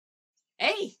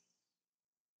Hey,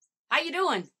 how you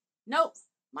doing? Nope,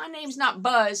 my name's not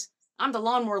Buzz. I'm the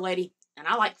lawnmower lady, and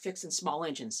I like fixing small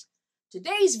engines.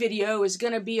 Today's video is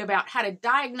going to be about how to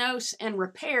diagnose and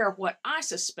repair what I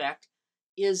suspect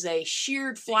is a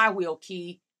sheared flywheel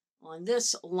key on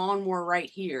this lawnmower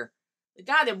right here. The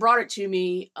guy that brought it to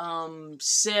me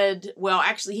said, well,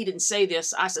 actually he didn't say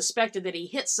this. I suspected that he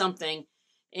hit something,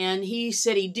 and he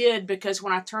said he did because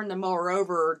when I turned the mower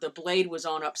over, the blade was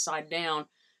on upside down.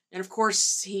 And of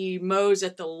course, he mows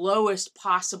at the lowest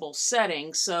possible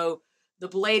setting, so the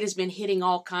blade has been hitting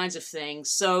all kinds of things.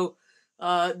 So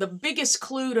the biggest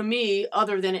clue to me,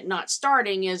 other than it not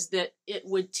starting, is that it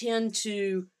would tend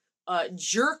to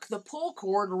jerk the pull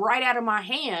cord right out of my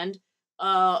hand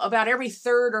about every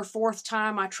third or fourth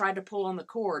time I tried to pull on the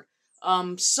cord.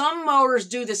 Some mowers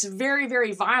do this very,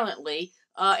 very violently,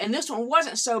 and this one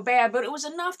wasn't so bad, but it was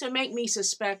enough to make me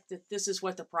suspect that this is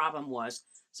what the problem was.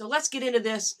 So let's get into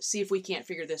this, see if we can't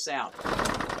figure this out.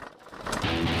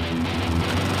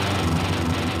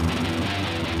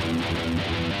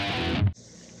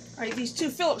 Alright, these two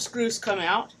Phillips screws come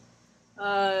out.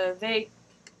 They,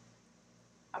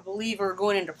 I believe, are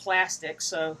going into plastic,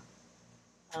 so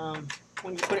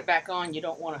when you put it back on, you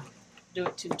don't want to do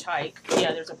it too tight.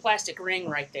 Yeah, there's a plastic ring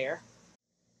right there.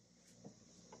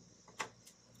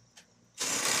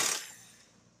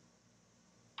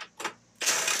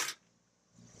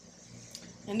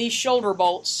 And these shoulder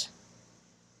bolts,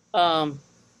 you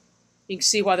can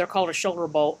see why they're called a shoulder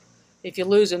bolt. If you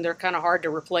lose them, they're kind of hard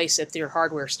to replace at your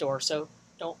hardware store, so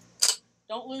don't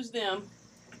lose them.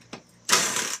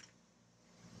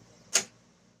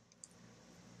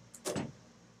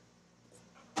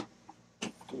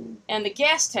 And the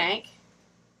gas tank,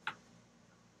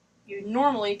 you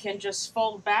normally can just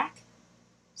fold back.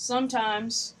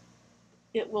 Sometimes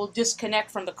it will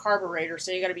disconnect from the carburetor,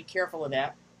 so you got to be careful of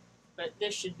that. But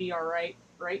this should be all right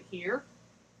here.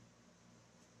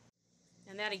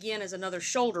 And that again is another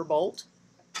shoulder bolt,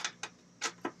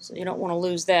 so you don't want to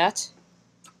lose that.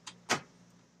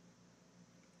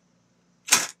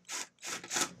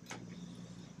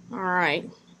 All right.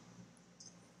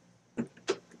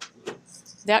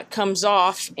 That comes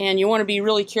off, and you want to be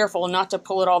really careful not to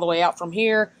pull it all the way out from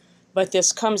here, but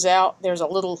this comes out. There's a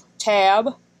little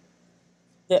tab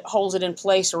that holds it in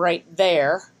place right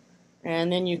there.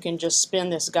 And then you can just spin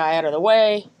this guy out of the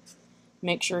way,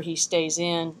 make sure he stays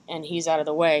in, and he's out of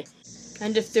the way.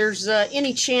 And if there's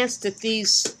any chance that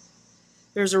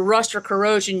there's a rust or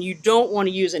corrosion, you don't want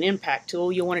to use an impact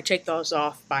tool. You want to take those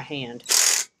off by hand.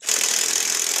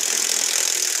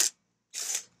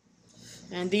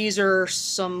 And these are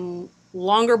some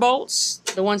longer bolts.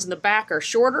 The ones in the back are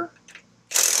shorter.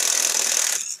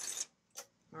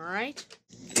 All right.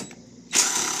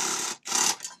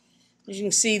 As you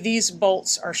can see, these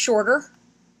bolts are shorter.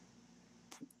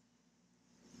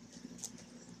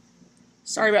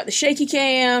 Sorry about the shaky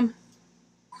cam.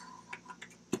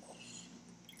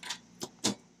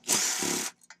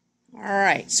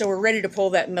 Alright, so we're ready to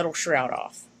pull that metal shroud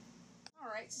off.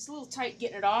 Alright, it's a little tight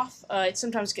getting it off. It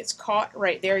sometimes gets caught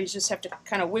right there. You just have to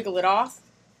kind of wiggle it off.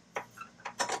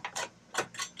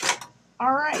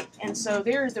 Alright, and so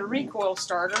there's the recoil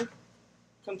starter,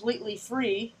 completely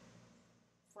free.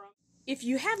 If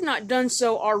you have not done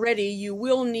so already, you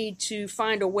will need to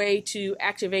find a way to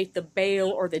activate the bail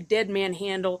or the dead man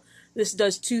handle. This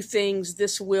does two things.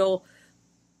 This will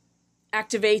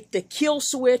activate the kill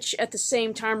switch at the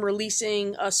same time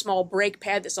releasing a small brake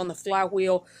pad that's on the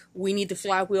flywheel. We need the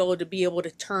flywheel to be able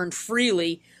to turn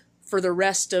freely for the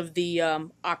rest of the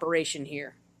operation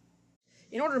here.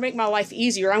 In order to make my life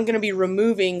easier, I'm going to be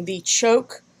removing the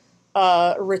choke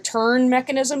return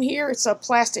mechanism here. It's a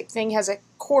plastic thing, has a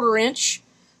 1/4 inch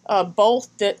bolt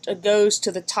that goes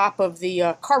to the top of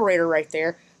the carburetor right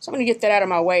there. So I'm going to get that out of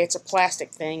my way. It's a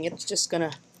plastic thing. It's just going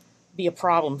to be a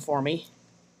problem for me.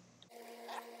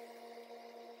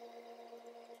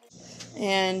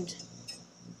 And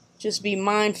just be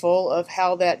mindful of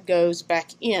how that goes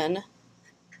back in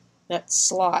that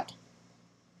slot.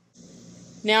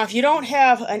 Now, if you don't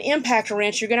have an impact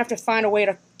wrench, you're going to have to find a way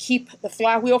to keep the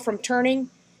flywheel from turning.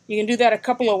 You can do that a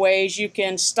couple of ways. You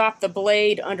can stop the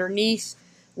blade underneath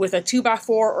with a 2x4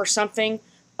 or something.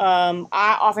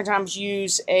 I oftentimes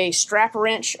use a strap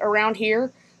wrench around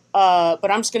here,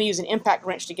 but I'm just going to use an impact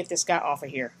wrench to get this guy off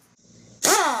of here.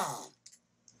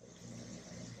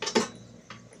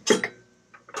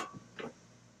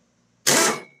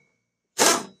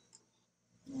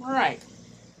 All right,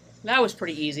 that was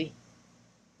pretty easy.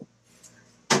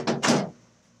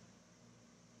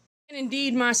 And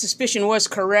indeed, my suspicion was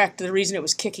correct. The reason it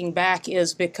was kicking back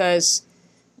is because,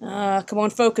 come on,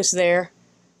 focus there.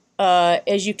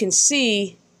 as you can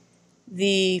see,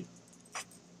 the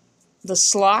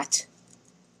slot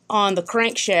on the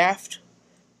crankshaft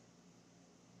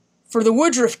for the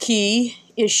Woodruff key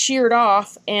is sheared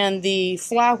off, and the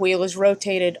flywheel is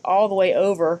rotated all the way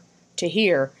over to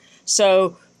here.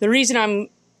 So the reason I'm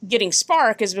getting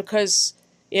spark is because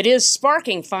it is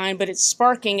sparking fine, but it's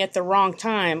sparking at the wrong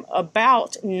time,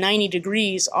 about 90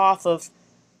 degrees off of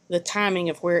the timing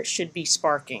of where it should be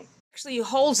sparking. Actually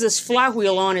holds this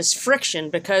flywheel on is friction,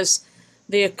 because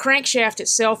the crankshaft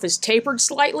itself is tapered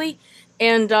slightly,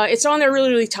 and it's on there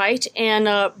really tight.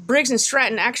 And Briggs and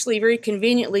Stratton actually very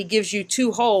conveniently gives you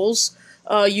 2 holes.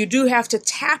 You do have to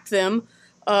tap them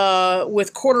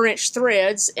with 1/4-inch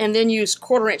threads, and then use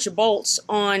 1/4-inch bolts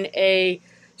on a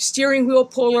steering wheel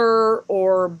puller,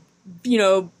 or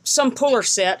some puller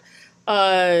set,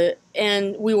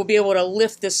 and we will be able to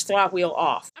lift this flywheel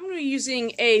off. I'm going to be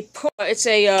using it's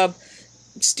a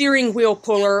steering wheel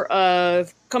puller.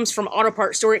 Comes from Auto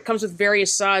Parts Store. It comes with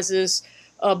various sizes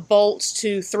bolts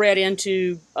to thread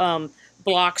into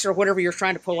blocks or whatever you're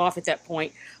trying to pull off at that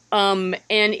point. And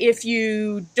if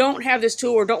you don't have this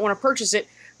tool or don't want to purchase it,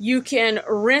 you can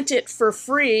rent it for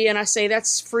free, and I say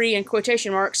that's free in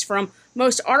quotation marks, from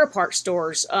most Auto Parts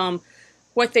stores.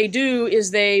 What they do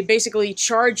is they basically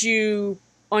charge you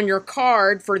on your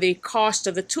card for the cost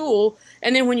of the tool,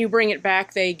 and then when you bring it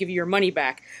back, they give you your money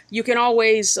back. You can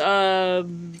always, buy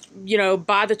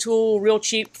the tool real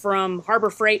cheap from Harbor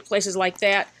Freight, places like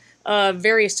that,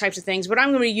 various types of things. But I'm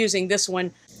going to be using this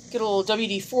one. Get a little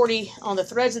WD-40 on the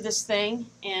threads of this thing,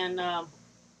 and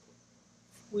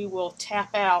we will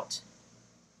tap out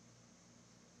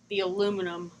the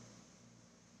aluminum.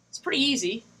 It's pretty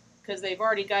easy, because they've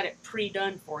already got it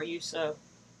pre-done for you, so.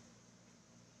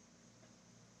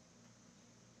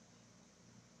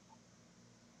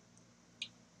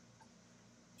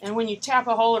 And when you tap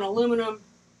a hole in aluminum,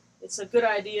 it's a good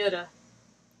idea to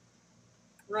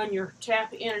run your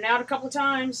tap in and out a couple of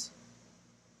times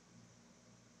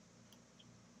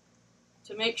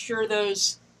to make sure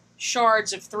those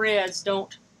shards of threads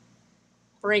don't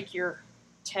break your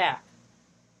tap.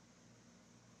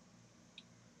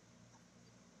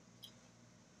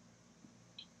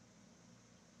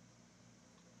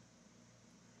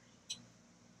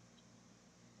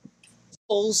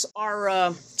 Holes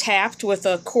are tapped with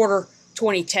a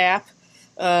 1/4-20 tap.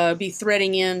 Be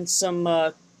threading in some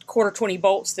 1/4-20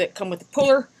 bolts that come with the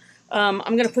puller. I'm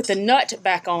going to put the nut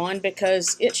back on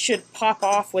because it should pop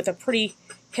off with a pretty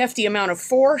hefty amount of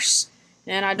force,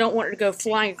 and I don't want it to go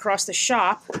flying across the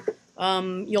shop.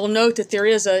 You'll note that there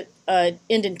is a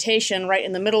indentation right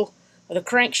in the middle of the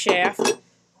crankshaft,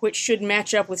 which should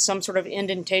match up with some sort of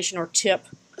indentation or tip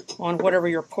on whatever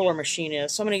your puller machine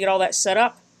is. So I'm going to get all that set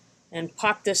up and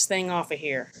pop this thing off of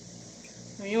here.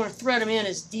 Now you want to thread them in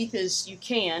as deep as you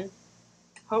can,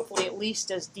 hopefully at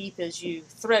least as deep as you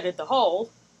threaded the hole,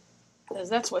 because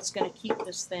that's what's going to keep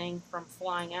this thing from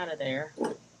flying out of there.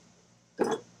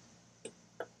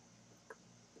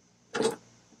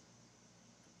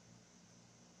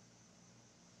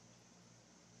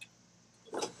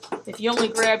 If you only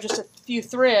grab just a few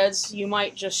threads, you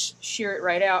might just shear it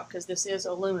right out, because this is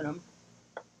aluminum.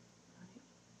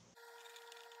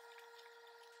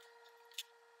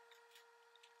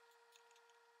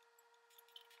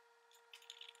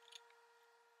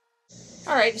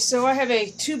 Alright, so I have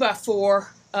a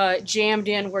 2x4 jammed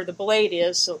in where the blade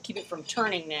is, so keep it from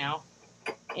turning now.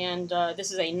 And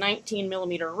this is a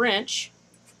 19mm wrench.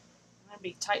 I'll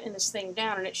be tightening this thing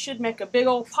down, and it should make a big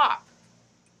old pop.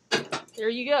 There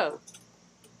you go.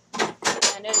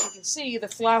 And as you can see, the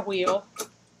flywheel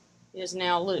is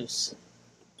now loose.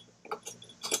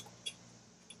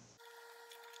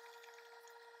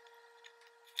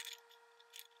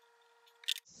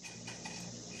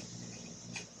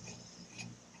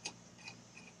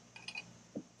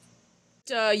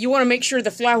 You want to make sure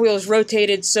the flywheel is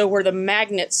rotated so where the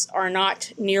magnets are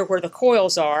not near where the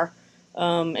coils are.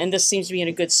 And this seems to be in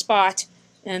a good spot.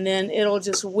 And then it'll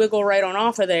just wiggle right on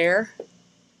off of there.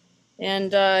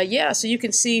 And yeah, so you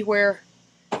can see where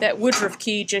that Woodruff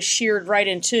key just sheared right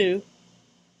in two.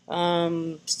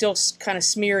 Still kind of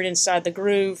smeared inside the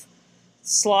groove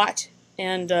slot.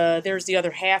 And there's the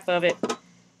other half of it.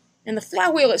 And the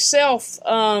flywheel itself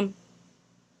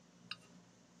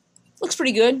looks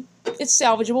pretty good. It's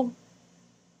salvageable.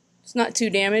 It's not too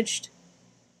damaged.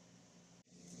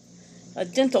 A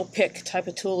dental pick type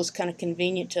of tool is kind of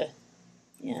convenient to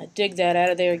dig that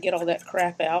out of there and get all that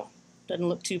crap out. Doesn't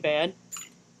look too bad.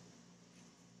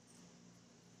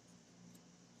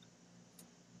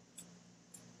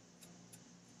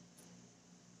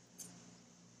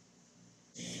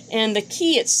 And the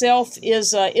key itself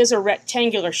is a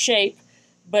rectangular shape,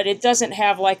 but it doesn't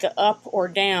have like a up or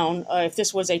down. If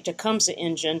this was a Tecumseh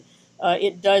engine,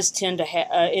 it does tend to have,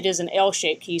 it is an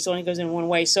L-shaped key, so it only goes in one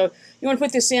way. So you want to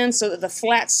put this in so that the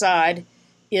flat side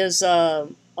is,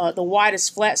 the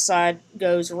widest flat side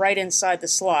goes right inside the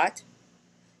slot.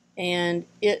 And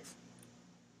it,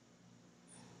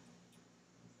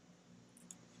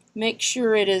 make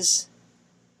sure it is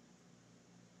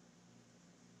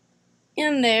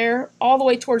in there all the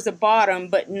way towards the bottom,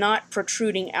 but not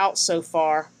protruding out so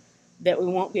far that we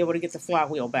won't be able to get the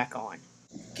flywheel back on.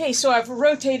 Okay, so I've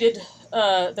rotated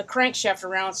the crankshaft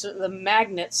around so that the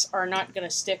magnets are not going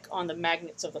to stick on the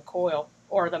magnets of the coil,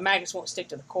 or the magnets won't stick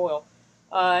to the coil.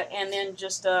 And then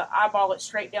just eyeball it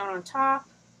straight down on top.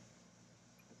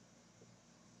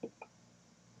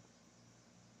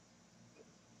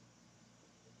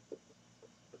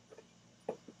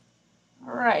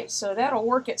 Alright, so that'll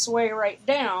work its way right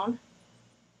down.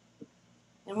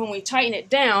 And when we tighten it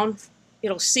down,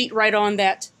 it'll seat right on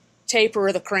that taper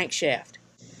of the crankshaft.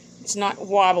 It's not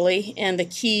wobbly, and the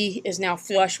key is now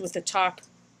flush with the top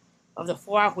of the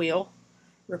flywheel.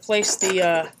 Replace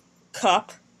the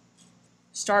cup,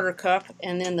 starter cup,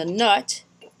 and then the nut.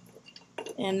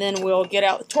 And then we'll get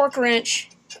out the torque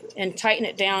wrench and tighten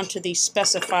it down to the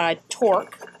specified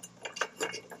torque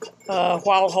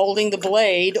while holding the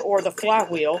blade or the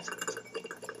flywheel.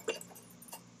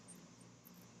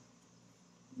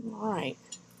 Alright.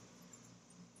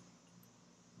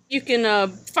 You can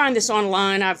find this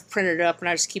online. I've printed it up and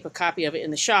I just keep a copy of it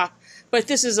in the shop. But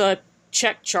this is a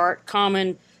check chart,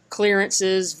 common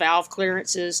clearances, valve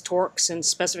clearances, torques, and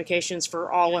specifications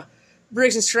for all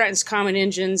Briggs and Stratton's common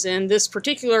engines. And this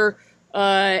particular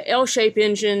L-shape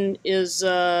engine is,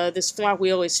 this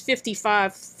flywheel is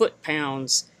 55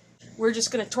 foot-pounds. We're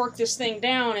just going to torque this thing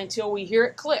down until we hear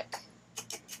it click.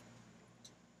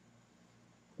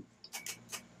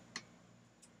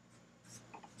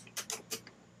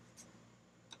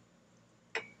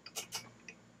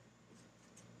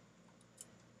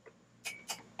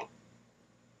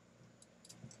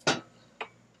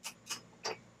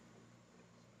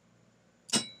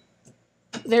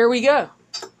 There we go.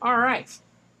 All right.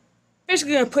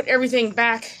 Basically going to put everything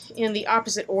back in the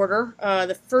opposite order.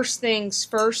 The first things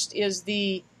first is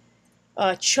the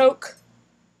choke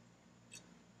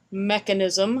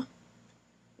mechanism.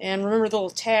 And remember the little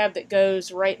tab that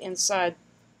goes right inside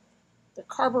the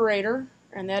carburetor,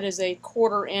 and that is a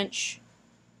 1/4 inch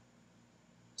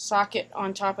socket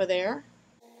on top of there.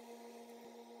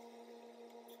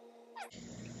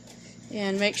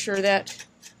 And make sure that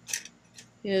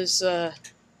is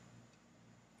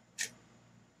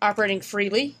operating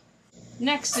freely.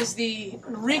 Next is the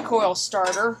recoil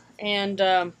starter, and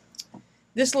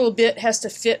this little bit has to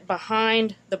fit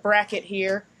behind the bracket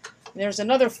here. There's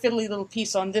another fiddly little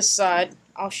piece on this side.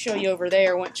 I'll show you over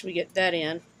there once we get that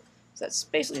in. So that's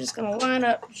basically just going to line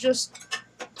up just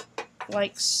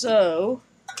like so.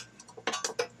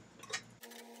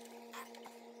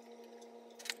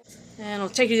 And I'll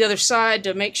take you to the other side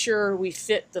to make sure we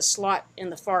fit the slot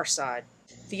in the far side.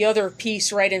 The other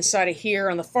piece right inside of here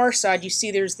on the far side, you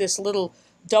see there's this little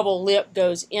double lip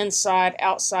goes inside,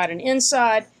 outside, and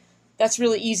inside. That's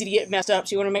really easy to get messed up,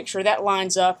 so you want to make sure that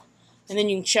lines up. And then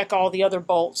you can check all the other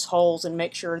bolts, holes, and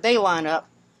make sure they line up.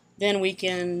 Then we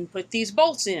can put these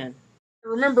bolts in.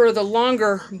 Remember the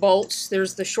longer bolts,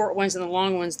 there's the short ones and the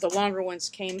long ones. The longer ones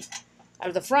came out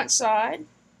of the front side.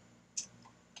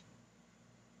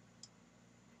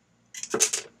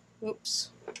 Oops.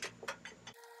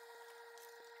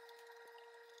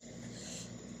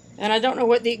 And I don't know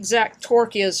what the exact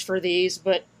torque is for these,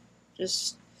 but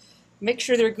just make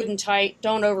sure they're good and tight.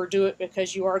 Don't overdo it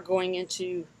because you are going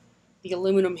into the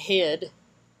aluminum head.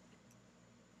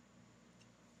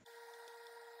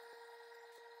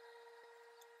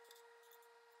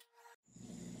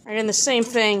 And the same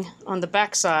thing on the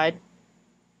back side.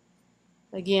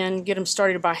 Again, get them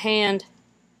started by hand.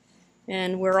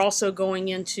 And we're also going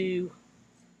into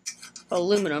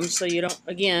aluminum, so you don't,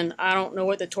 again, I don't know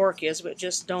what the torque is, but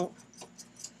just don't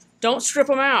strip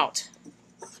them out.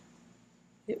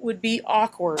 It would be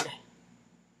awkward.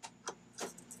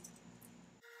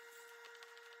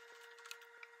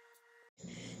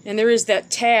 And there is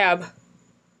that tab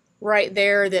right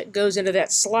there that goes into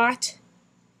that slot.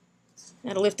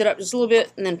 And lift it up just a little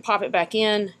bit and then pop it back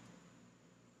in.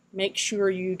 Make sure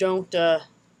you don't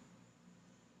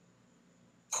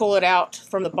pull it out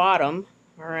from the bottom.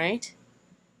 All right.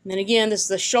 And then again, this is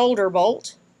the shoulder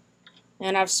bolt,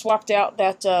 and I've swapped out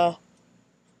that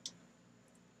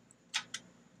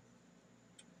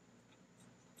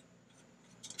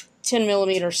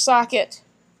 10mm socket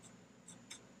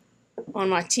on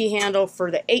my T-handle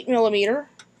for the 8mm,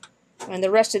 and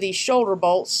the rest of these shoulder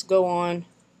bolts go on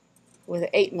with an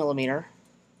 8mm.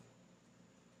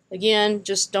 Again,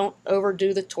 just don't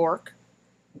overdo the torque.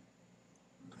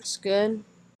 That's good.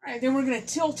 Alright, then we're going to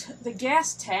tilt the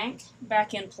gas tank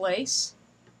back in place,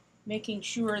 making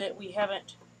sure that we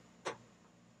haven't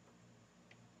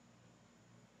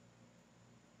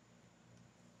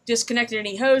disconnected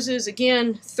any hoses.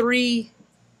 Again, 3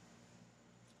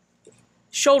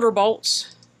 shoulder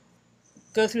bolts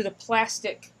go through the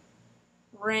plastic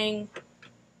ring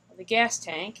of the gas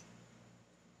tank.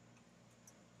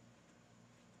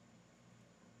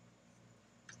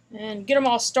 And get them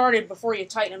all started before you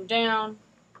tighten them down,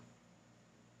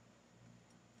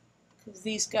 because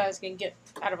these guys can get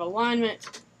out of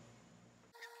alignment.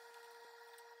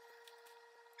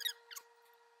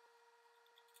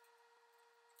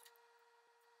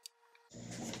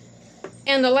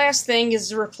 And the last thing is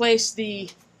to replace the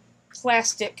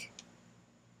plastic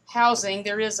housing.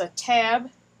 There is a tab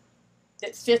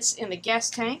that fits in the gas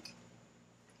tank.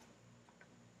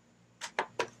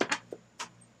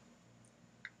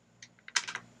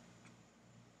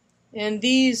 And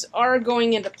these are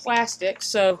going into plastic,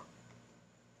 so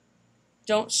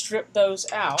don't strip those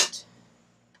out.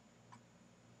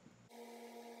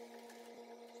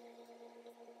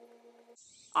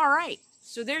 Alright,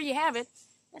 so there you have it.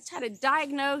 That's how to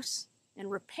diagnose and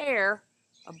repair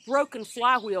a broken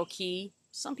flywheel key.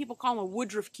 Some people call them a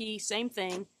Woodruff key, same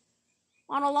thing,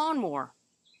 on a lawnmower.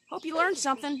 Hope you learned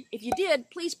something. If you did,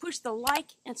 please push the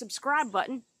like and subscribe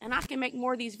button, and I can make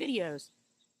more of these videos.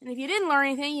 And if you didn't learn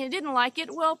anything, you didn't like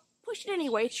it, well, push it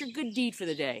anyway. It's your good deed for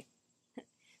the day.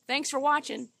 Thanks for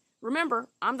watching. Remember,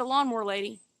 I'm the Lawnmower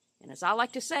Lady, and as I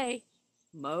like to say,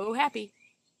 mow happy.